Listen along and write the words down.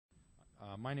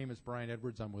My name is Brian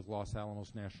Edwards. I'm with Los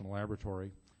Alamos National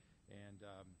Laboratory. And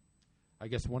I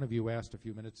guess one of you asked a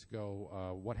few minutes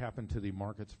ago what happened to the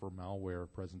markets for malware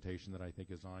presentation that I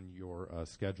think is on your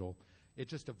schedule. It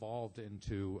just evolved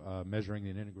into measuring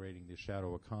and integrating the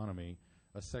shadow economy,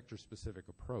 a sector-specific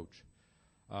approach.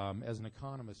 As an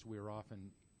economist, we are often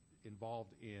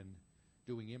involved in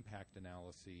doing impact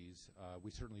analyses.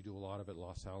 We certainly do a lot of it at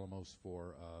Los Alamos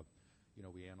for,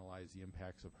 we analyze the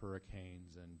impacts of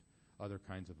hurricanes and other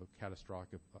kinds of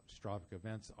catastrophic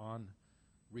events on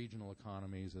regional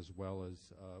economies, as well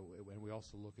as, and we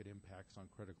also look at impacts on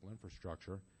critical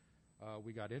infrastructure.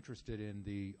 We got interested in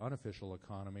the unofficial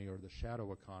economy or the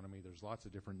shadow economy. There's lots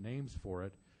of different names for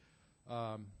it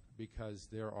because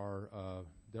there are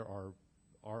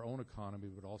our own economy,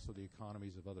 but also the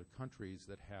economies of other countries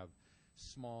that have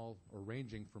small or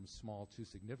ranging from small to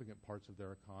significant parts of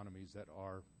their economies that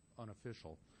are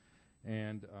unofficial.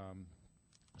 And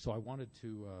so I wanted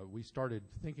to, we started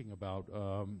thinking about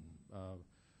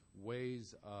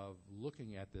ways of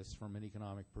looking at this from an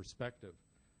economic perspective.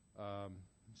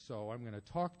 So I'm going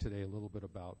to talk today a little bit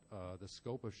about the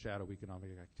scope of shadow economic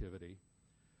activity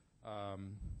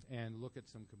and look at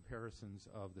some comparisons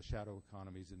of the shadow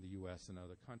economies in the U.S. and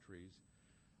other countries,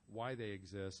 why they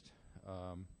exist,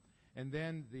 and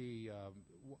then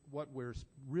what we're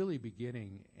really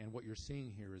beginning and what you're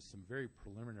seeing here is some very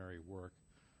preliminary work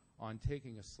on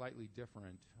taking a slightly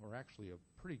different, or actually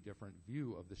a pretty different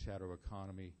view of the shadow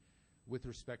economy with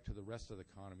respect to the rest of the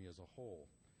economy as a whole.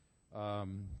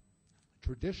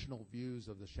 Traditional views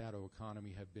of the shadow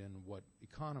economy have been what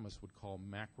economists would call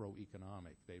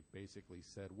macroeconomic. They've basically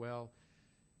said, well,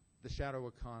 the shadow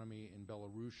economy in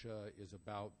Belarusia is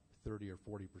about 30 or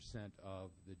 40%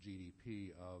 of the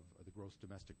GDP of the gross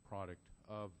domestic product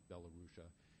of Belarusia.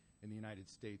 In the United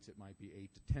States, it might be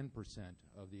 8 to 10%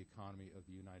 of the economy of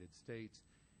the United States.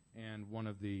 And one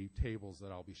of the tables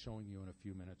that I'll be showing you in a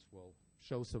few minutes will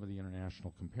show some of the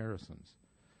international comparisons.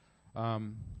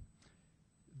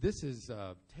 This is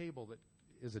a table that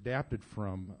is adapted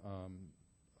from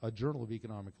a Journal of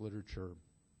Economic Literature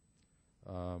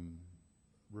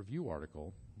review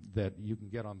article that you can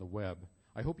get on the web.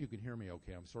 I hope you can hear me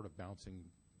okay. I'm sort of bouncing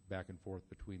back and forth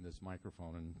between this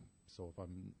microphone, and so if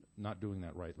I'm not doing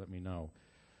that right, let me know.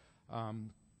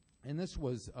 And this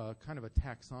was kind of a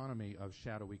taxonomy of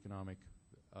shadow economic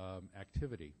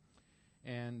activity.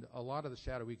 And a lot of the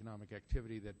shadow economic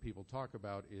activity that people talk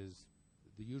about is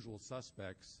the usual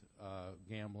suspects,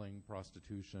 gambling,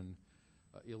 prostitution,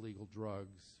 illegal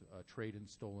drugs, trade in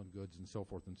stolen goods, and so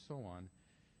forth and so on.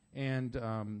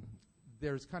 And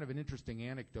there's kind of an interesting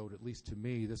anecdote, at least to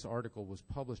me. This article was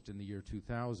published in the year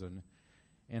 2000,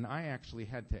 and I actually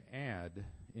had to add,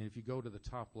 and if you go to the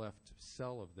top left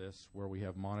cell of this, where we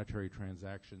have monetary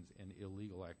transactions and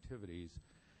illegal activities,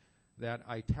 that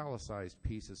italicized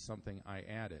piece is something I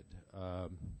added,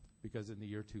 because in the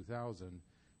year 2000,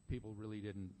 people really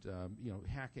didn't,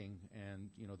 hacking and,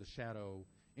 the shadow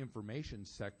information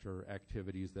sector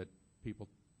activities that people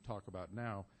talk about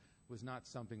now was not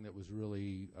something that was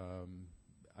really,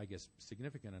 I guess,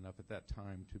 significant enough at that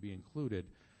time to be included.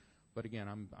 But again,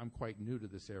 I'm quite new to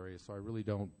this area, so I really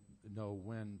don't know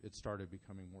when it started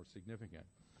becoming more significant.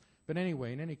 But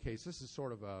anyway, in any case, this is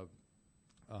sort of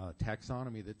a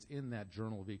taxonomy that's in that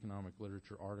Journal of Economic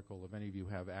Literature article. If any of you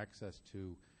have access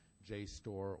to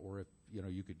JSTOR, or if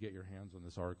you could get your hands on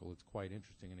this article, it's quite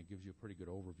interesting, and it gives you a pretty good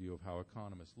overview of how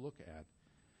economists look at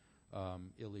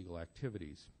illegal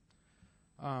activities.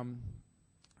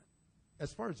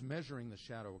 As far as measuring the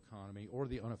shadow economy or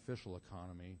the unofficial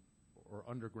economy or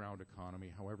underground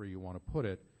economy, however you want to put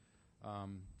it,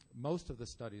 most of the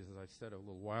studies, as I said a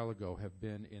little while ago, have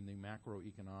been in the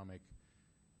macroeconomic,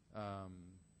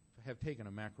 have taken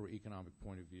a macroeconomic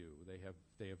point of view.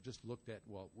 They have just looked at,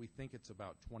 well, we think it's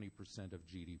about 20% of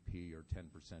GDP or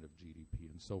 10% of GDP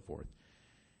and so forth.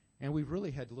 And we've really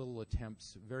had little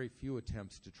attempts, very few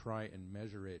attempts, to try and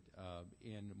measure it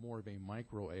in more of a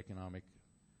microeconomic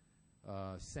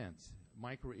sense.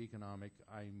 Microeconomic,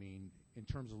 I mean, in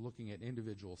terms of looking at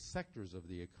individual sectors of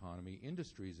the economy,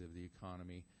 industries of the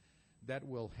economy, that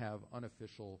will have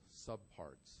unofficial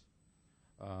subparts.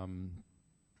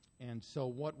 And so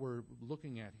what we're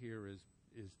looking at here is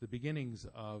the beginnings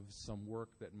of some work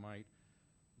that might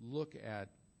look at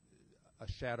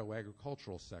a shadow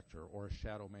agricultural sector or a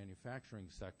shadow manufacturing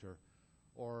sector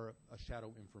or a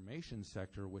shadow information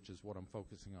sector, which is what I'm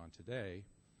focusing on today,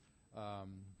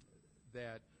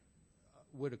 that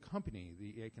would accompany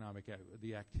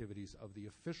the activities of the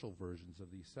official versions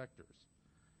of these sectors.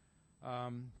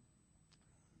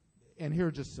 And here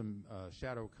are just some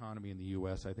shadow economy in the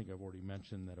U.S. I think I've already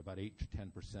mentioned that about 8 to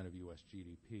 10% of U.S.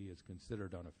 GDP is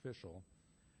considered unofficial.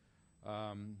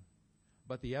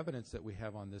 But the evidence that we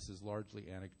have on this is largely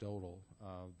anecdotal.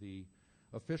 The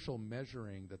official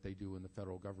measuring that they do in the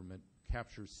federal government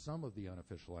captures some of the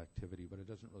unofficial activity, but it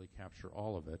doesn't really capture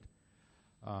all of it.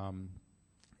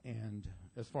 And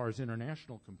as far as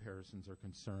international comparisons are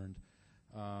concerned,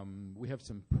 we have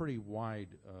some pretty wide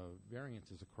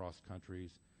variances across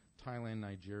countries. Thailand,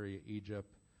 Nigeria,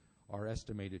 Egypt are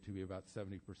estimated to be about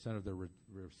 70% of their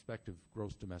respective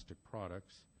gross domestic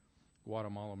products.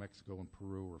 Guatemala, Mexico, and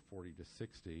Peru are 40 to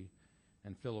 60.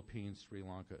 And Philippines, Sri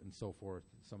Lanka, and so forth,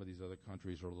 some of these other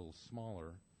countries are a little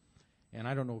smaller. And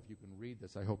I don't know if you can read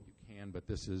this. I hope you can, but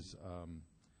this is,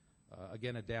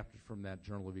 again, adapted from that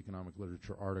Journal of Economic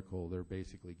Literature article. They're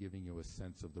basically giving you a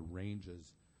sense of the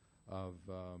ranges of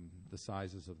the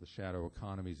sizes of the shadow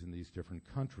economies in these different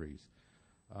countries.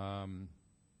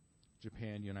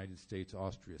 Japan, United States,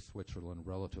 Austria, Switzerland,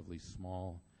 relatively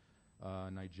small.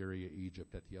 Nigeria,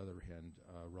 Egypt, at the other hand,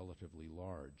 relatively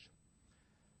large.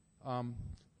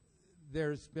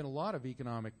 There's been a lot of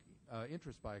economic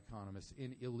interest by economists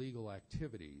in illegal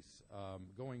activities,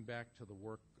 going back to the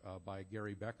work by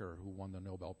Gary Becker, who won the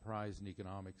Nobel Prize in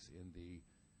economics in the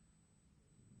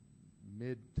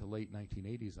mid to late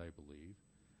 1980s, I believe.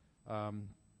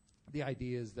 The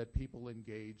idea is that people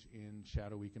engage in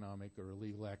shadow economic or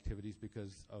illegal activities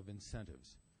because of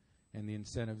incentives. And the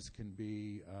incentives can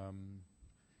be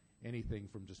anything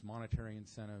from just monetary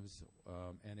incentives,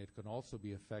 and it can also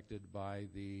be affected by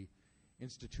the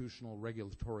institutional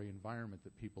regulatory environment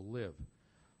that people live.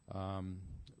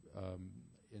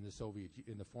 In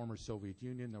the former Soviet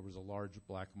Union, there was a large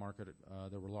black market.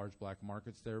 There were large black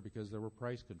markets there because there were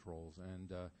price controls.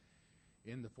 And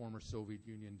in the former Soviet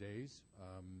Union days,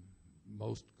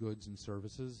 most goods and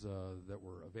services that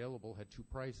were available had two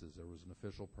prices. There was an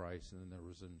official price, and then there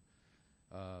was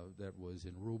that was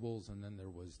in rubles, and then there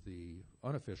was the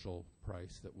unofficial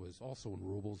price that was also in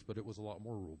rubles, but it was a lot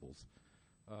more rubles.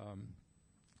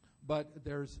 But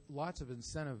there's lots of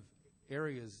incentive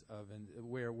areas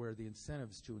where the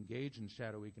incentives to engage in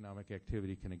shadow economic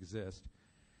activity can exist.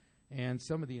 And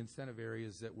some of the incentive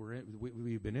areas that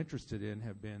we've been interested in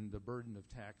have been the burden of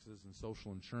taxes and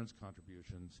social insurance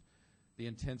contributions, the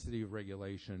intensity of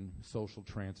regulation, social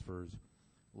transfers,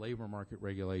 labor market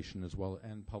regulation, as well,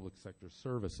 and public sector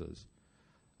services.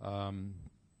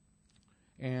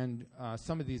 And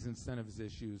some of these incentives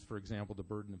issues, for example, the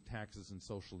burden of taxes and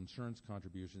social insurance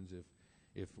contributions,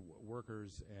 if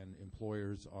workers and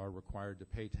employers are required to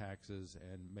pay taxes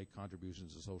and make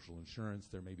contributions to social insurance,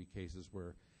 there may be cases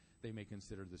where they may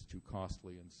consider this too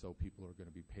costly, and so people are going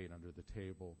to be paid under the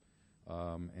table.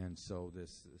 And so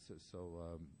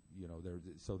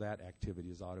so that activity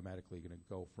is automatically going to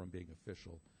go from being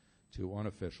official to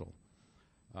unofficial.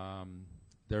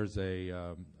 There's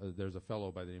a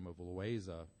fellow by the name of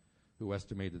Loaiza who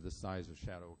estimated the size of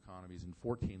shadow economies in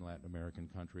 14 Latin American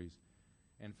countries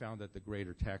and found that the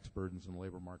greater tax burdens and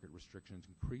labor market restrictions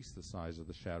increase the size of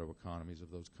the shadow economies of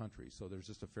those countries. So there's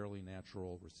just a fairly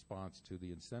natural response to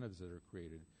the incentives that are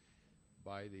created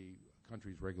by the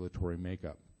country's regulatory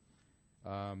makeup.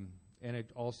 And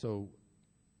it also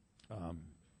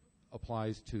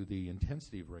applies to the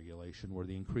intensity of regulation, where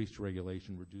the increased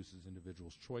regulation reduces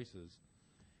individuals' choices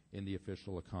in the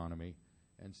official economy.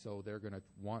 And so they're going to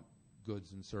want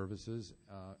goods and services.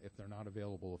 If they're not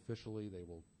available officially, they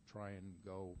will try and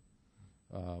go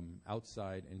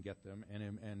outside and get them.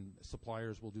 And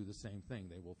suppliers will do the same thing.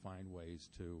 They will find ways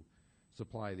to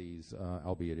supply these,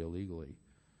 albeit illegally.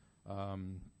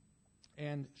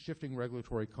 And shifting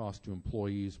regulatory costs to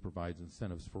employees provides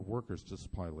incentives for workers to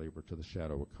supply labor to the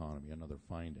shadow economy, another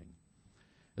finding.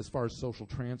 As far as social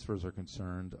transfers are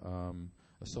concerned,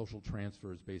 a social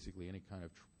transfer is basically any kind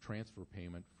of transfer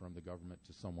payment from the government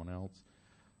to someone else.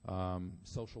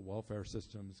 Social welfare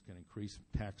systems can increase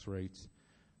tax rates,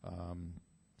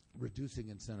 reducing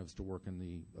incentives to work in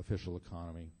the official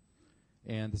economy.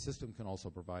 And the system can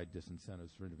also provide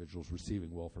disincentives for individuals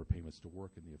receiving welfare payments to work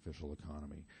in the official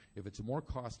economy. If it's more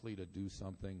costly to do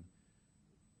something,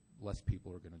 less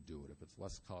people are going to do it. If it's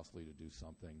less costly to do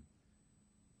something,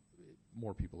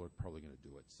 more people are probably going to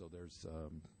do it. So there's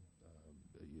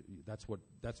that's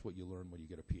what you learn when you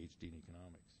get a PhD in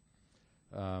economics.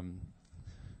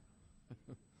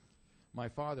 My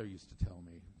father used to tell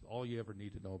me, all you ever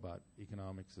need to know about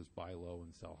economics is buy low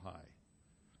and sell high.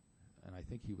 And I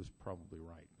think he was probably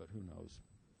right, but who knows.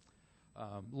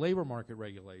 Labor market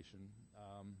regulation.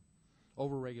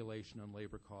 Over-regulation and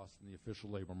labor costs in the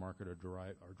official labor market are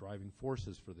driving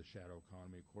forces for the shadow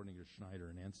economy, according to Schneider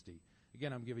and Anstey.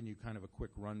 Again, I'm giving you kind of a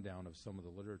quick rundown of some of the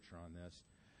literature on this.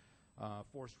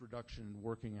 Forced reduction in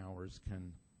working hours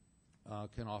can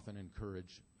often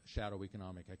encourage shadow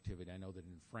economic activity. I know that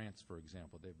in France, for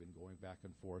example, they've been going back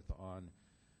and forth on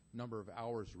number of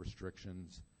hours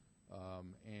restrictions,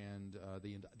 and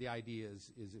the idea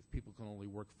is if people can only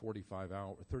work 35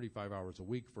 hours a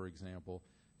week, for example,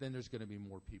 then there's going to be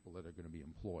more people that are going to be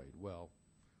employed. Well,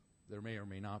 there may or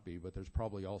may not be, but there's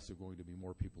probably also going to be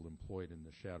more people employed in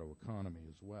the shadow economy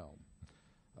as well.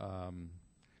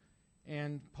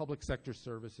 And public sector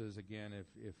services, again,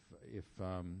 if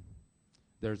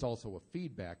there's also a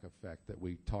feedback effect that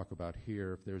we talk about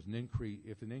here.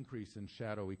 If an increase in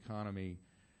shadow economy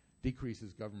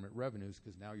decreases government revenues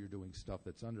because now you're doing stuff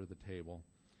that's under the table,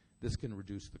 this can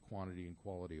reduce the quantity and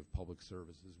quality of public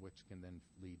services, which can then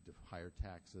lead to higher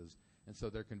taxes. And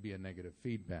so there can be a negative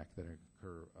feedback that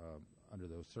occur under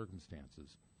those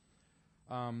circumstances.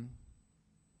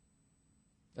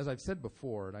 As I've said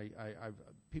before, and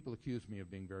people accuse me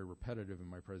of being very repetitive in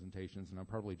my presentations, and I'm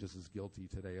probably just as guilty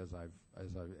today as I've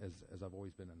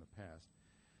always been in the past.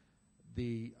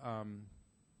 The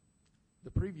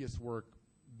previous work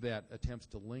that attempts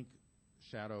to link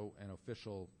shadow and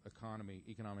official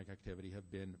economic activity have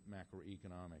been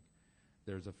macroeconomic.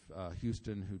 There's a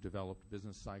Houston who developed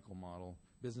business cycle model.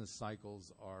 Business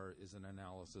cycles is an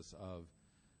analysis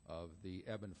of the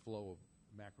ebb and flow of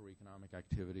macroeconomic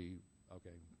activity.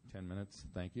 Okay, 10 minutes,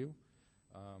 thank you.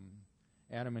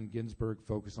 Adam and Ginsberg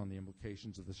focus on the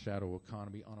implications of the shadow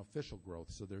economy on official growth.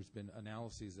 So there's been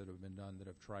analyses that have been done that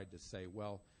have tried to say,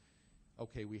 well,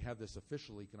 okay, we have this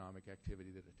official economic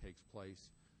activity that it takes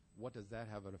place. What does that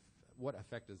have? What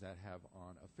effect does that have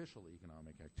on official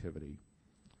economic activity?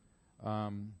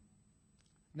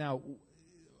 Now,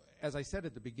 as I said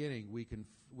at the beginning,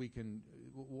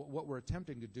 what we're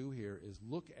attempting to do here is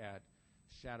look at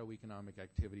shadow economic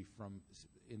activity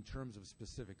in terms of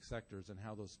specific sectors and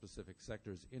how those specific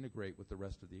sectors integrate with the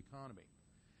rest of the economy.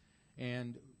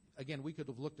 And again, we could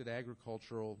have looked at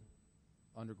agricultural,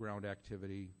 underground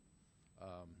activity,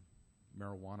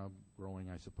 marijuana growing,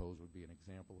 I suppose, would be an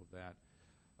example of that.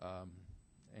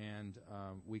 And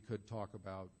we could talk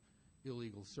about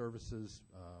illegal services,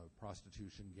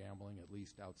 prostitution, gambling, at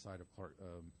least outside of Clark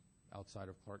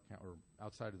County or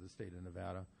outside of the state of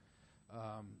Nevada.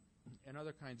 And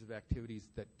other kinds of activities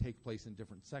that take place in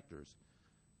different sectors,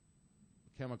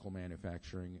 chemical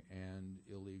manufacturing and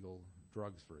illegal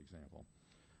drugs, for example.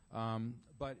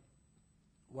 But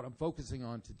what I'm focusing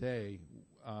on today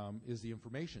is the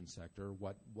information sector,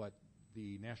 what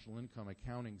the National Income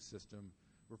Accounting System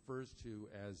refers to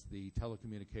as the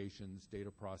telecommunications, data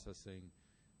processing,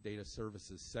 data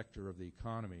services sector of the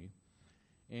economy.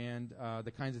 And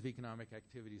the kinds of economic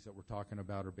activities that we're talking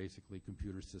about are basically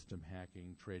computer system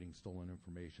hacking, trading stolen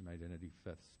information, identity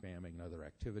theft, spamming, and other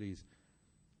activities.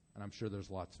 And I'm sure there's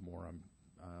lots more.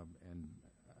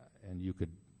 And you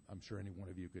could, I'm sure any one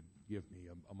of you could give me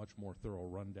a much more thorough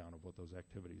rundown of what those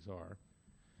activities are.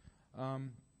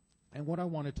 And what I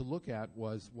wanted to look at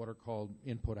was what are called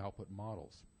input-output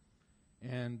models.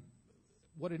 And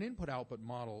what an input-output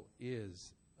model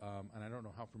is, and I don't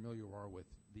know how familiar you are with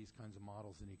these kinds of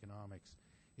models in economics,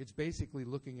 it's basically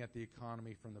looking at the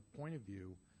economy from the point of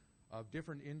view of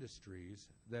different industries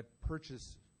that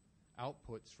purchase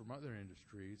outputs from other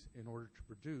industries in order to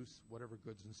produce whatever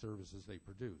goods and services they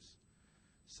produce.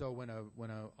 So when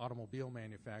an automobile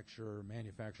manufacturer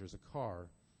manufactures a car,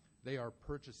 they are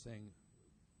purchasing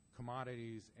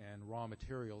commodities and raw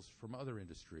materials from other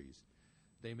industries.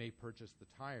 They may purchase the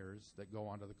tires that go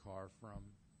onto the car from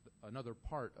another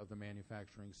part of the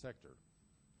manufacturing sector.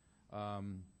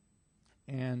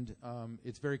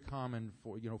 It's very common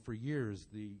for years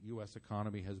the U.S.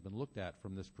 economy has been looked at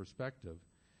from this perspective.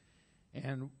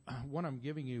 And what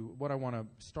I want to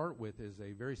start with is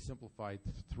a very simplified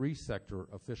three-sector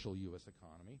official U.S.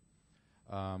 economy,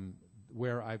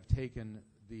 where I've taken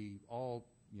all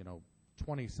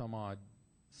 20 some odd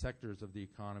sectors of the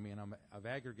economy, and I've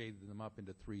aggregated them up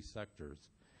into three sectors.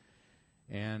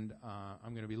 And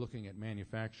I'm going to be looking at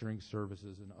manufacturing,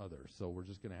 services, and others. So we're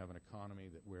just going to have an economy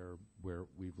where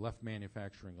we've left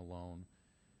manufacturing alone,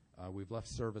 we've left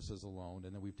services alone,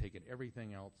 and then we've taken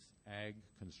everything else, ag,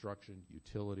 construction,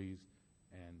 utilities,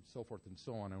 and so forth and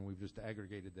so on, and we've just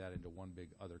aggregated that into one big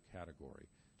other category,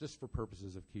 just for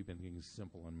purposes of keeping things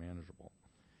simple and manageable.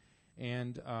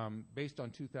 And based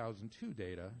on 2002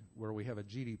 data, where we have a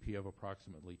GDP of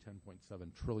approximately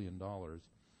 $10.7 trillion,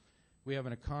 we have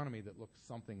an economy that looks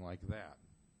something like that.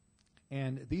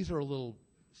 And these are a little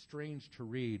strange to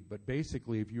read, but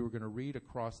basically if you were going to read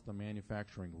across the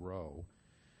manufacturing row,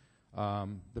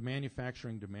 The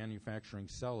manufacturing to manufacturing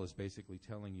sell is basically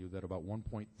telling you that about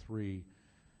 $1.3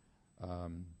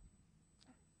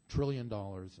 trillion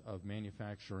of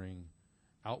manufacturing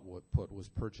output was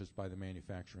purchased by the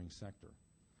manufacturing sector.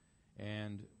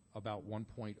 And about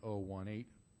 $1.018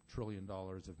 trillion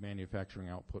of manufacturing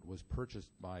output was purchased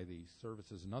by the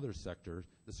services and other sectors.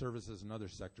 The services and other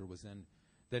sector was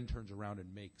then turns around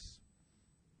and makes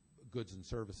goods and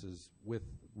services with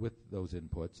those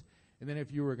inputs. And then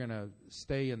if you were going to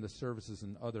stay in the services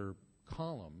and other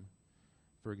column,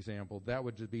 for example, that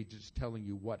would be just telling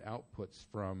you what outputs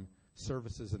from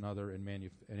services and other and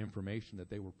information that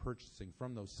they were purchasing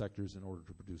from those sectors in order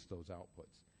to produce those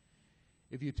outputs.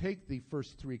 If you take the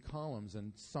first three columns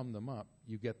and sum them up,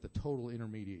 you get the total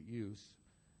intermediate use.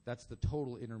 That's the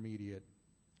total intermediate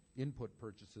input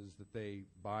purchases that they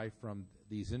buy from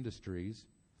these industries.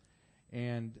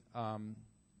 And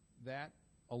that,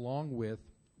 along with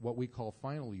what we call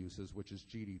final uses, which is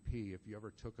GDP. If you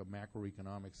ever took a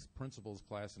macroeconomics principles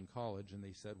class in college and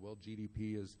they said, well,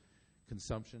 GDP is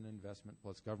consumption, investment,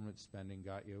 plus government spending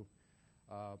got you,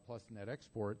 plus net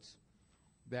exports,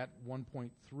 that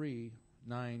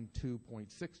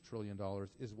 $1.392.6 trillion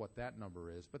is what that number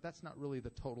is. But that's not really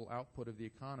the total output of the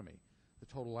economy. The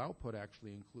total output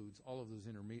actually includes all of those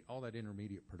all that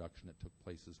intermediate production that took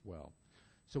place as well.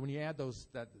 So when you add those,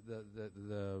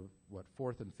 the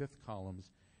fourth and fifth columns,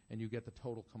 and you get the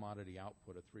total commodity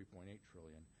output of $3.8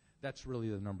 trillion, that's really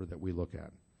the number that we look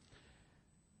at.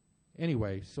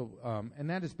 Anyway, so and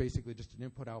that is basically just an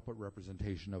input-output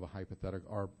representation of a hypothetical,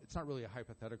 or it's not really a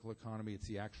hypothetical economy, it's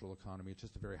the actual economy. It's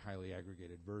just a very highly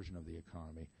aggregated version of the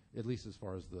economy, at least as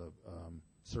far as the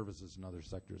services and other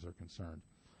sectors are concerned.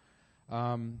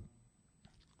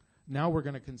 Now we're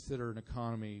going to consider an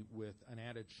economy with an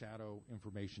added shadow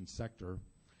information sector,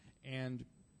 and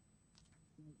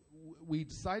we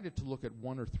decided to look at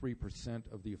 1 or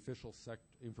 3% of the official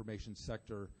information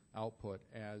sector output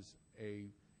as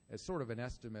sort of an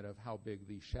estimate of how big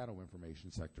the shadow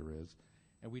information sector is.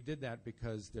 And we did that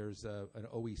because there's an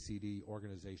OECD,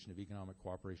 Organization of Economic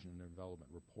Cooperation and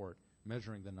Development report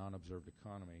measuring the non-observed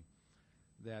economy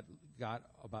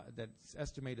that's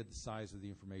estimated the size of the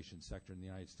information sector in the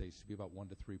United States to be about 1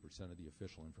 to 3% of the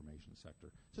official information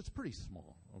sector. So it's pretty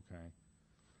small, okay?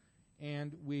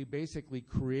 And we basically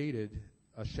created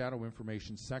a shadow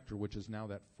information sector, which is now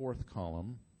that fourth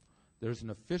column. There's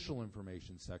an official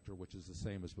information sector, which is the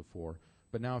same as before.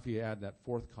 But now if you add that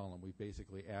fourth column, we've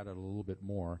basically added a little bit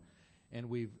more. And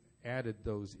we've added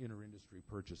those inter-industry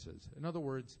purchases. In other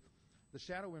words, the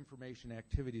shadow information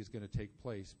activity is going to take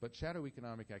place, but shadow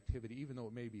economic activity, even though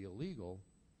it may be illegal,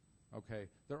 okay,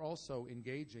 they're also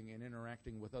engaging and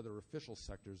interacting with other official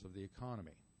sectors of the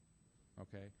economy,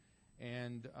 okay?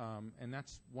 And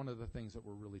that's one of the things that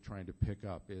we're really trying to pick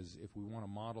up is if we want to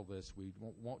model this, we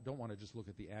don't want to just look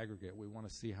at the aggregate. We want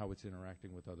to see how it's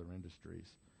interacting with other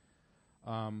industries.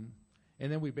 And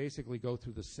then we basically go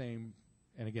through the same,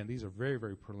 and again, these are very,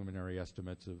 very preliminary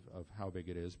estimates of how big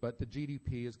it is, but the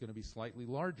GDP is going to be slightly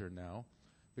larger now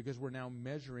because we're now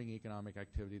measuring economic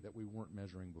activity that we weren't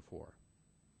measuring before,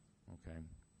 okay?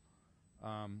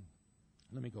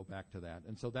 Let me go back to that.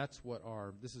 And so that's what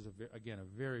this is, again, a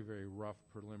very, very rough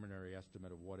preliminary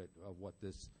estimate of what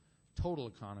this total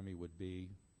economy would be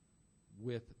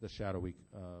with the shadow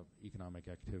economic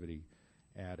activity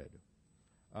added.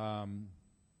 And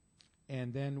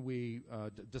then we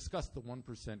discussed the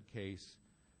 1% case.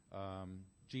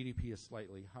 GDP is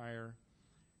slightly higher,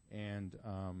 and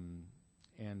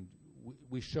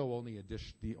we show only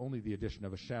the addition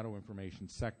of a shadow information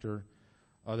sector.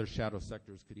 Other shadow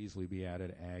sectors could easily be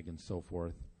added, ag and so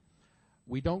forth.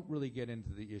 We don't really get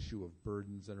into the issue of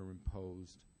burdens that are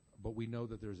imposed, but we know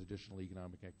that there's additional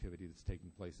economic activity that's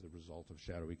taking place as a result of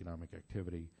shadow economic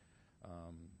activity.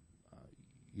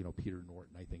 Peter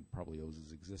Norton, I think, probably owes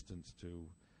his existence to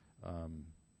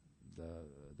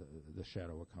the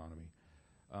shadow economy.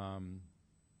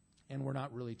 And we're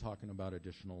not really talking about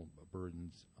additional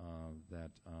burdens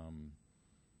that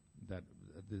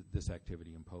this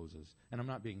activity imposes. And I'm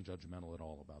not being judgmental at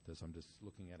all about this. I'm just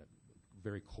looking at it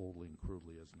very coldly and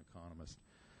crudely as an economist.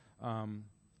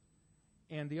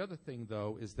 And the other thing,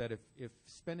 though, is that if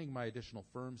spending by additional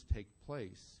firms take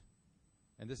place,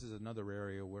 and this is another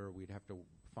area where we'd have to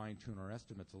fine-tune our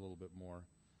estimates a little bit more,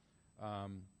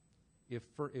 if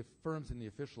firms in the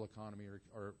official economy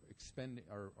are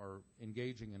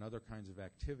engaging in other kinds of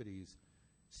activities,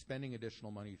 spending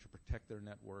additional money to protect their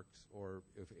networks, or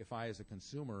if I as a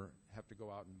consumer have to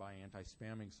go out and buy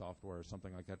anti-spamming software or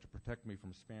something like that to protect me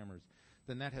from spammers,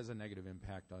 then that has a negative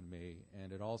impact on me,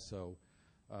 and it also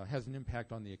has an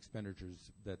impact on the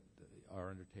expenditures that are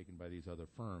undertaken by these other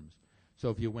firms. So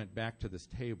if you went back to this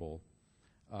table,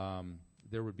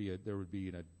 there would be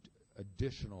an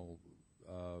additional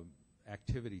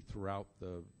activity throughout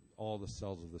all the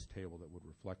cells of this table that would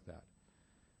reflect that.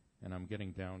 And I'm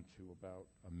getting down to about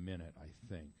a minute, I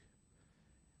think.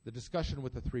 The discussion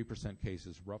with the 3% case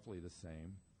is roughly the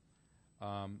same.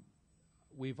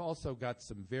 We've also got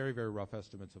some very, very rough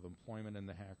estimates of employment in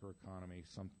the hacker economy,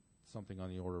 something on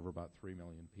the order of about 3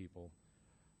 million people.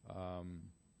 I'm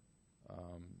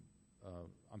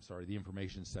sorry, the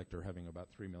information sector having about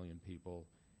 3 million people.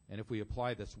 And if we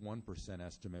apply this 1%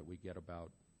 estimate, we get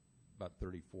about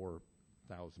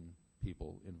 34,000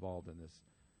 people involved in this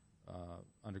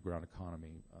underground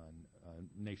economy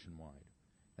nationwide.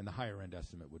 And the higher end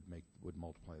estimate would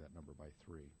multiply that number by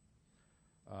 3.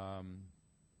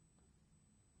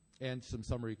 And some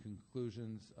summary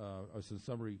conclusions, or some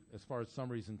summary, as far as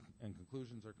summaries and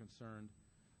conclusions are concerned,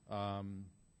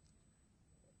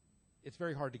 it's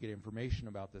very hard to get information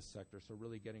about this sector, so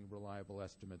really getting reliable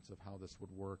estimates of how this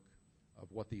would work,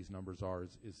 of what these numbers are,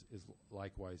 is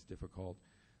likewise difficult.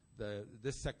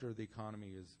 This sector of the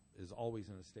economy is always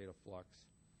in a state of flux.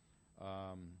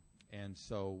 And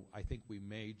so I think we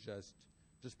may just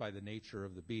by the nature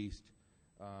of the beast,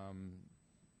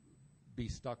 be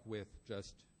stuck with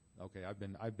just, okay,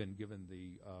 I've been given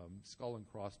the skull and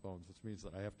crossbones, which means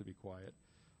that I have to be quiet.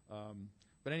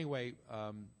 But anyway,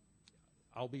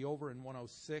 I'll be over in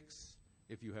 106.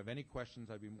 If you have any questions,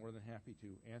 I'd be more than happy to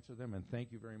answer them. And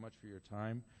thank you very much for your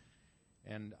time.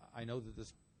 And I know that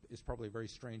this is probably a very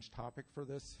strange topic for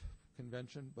this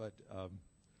convention, but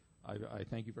I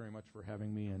thank you very much for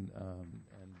having me, and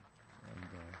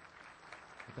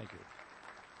thank you.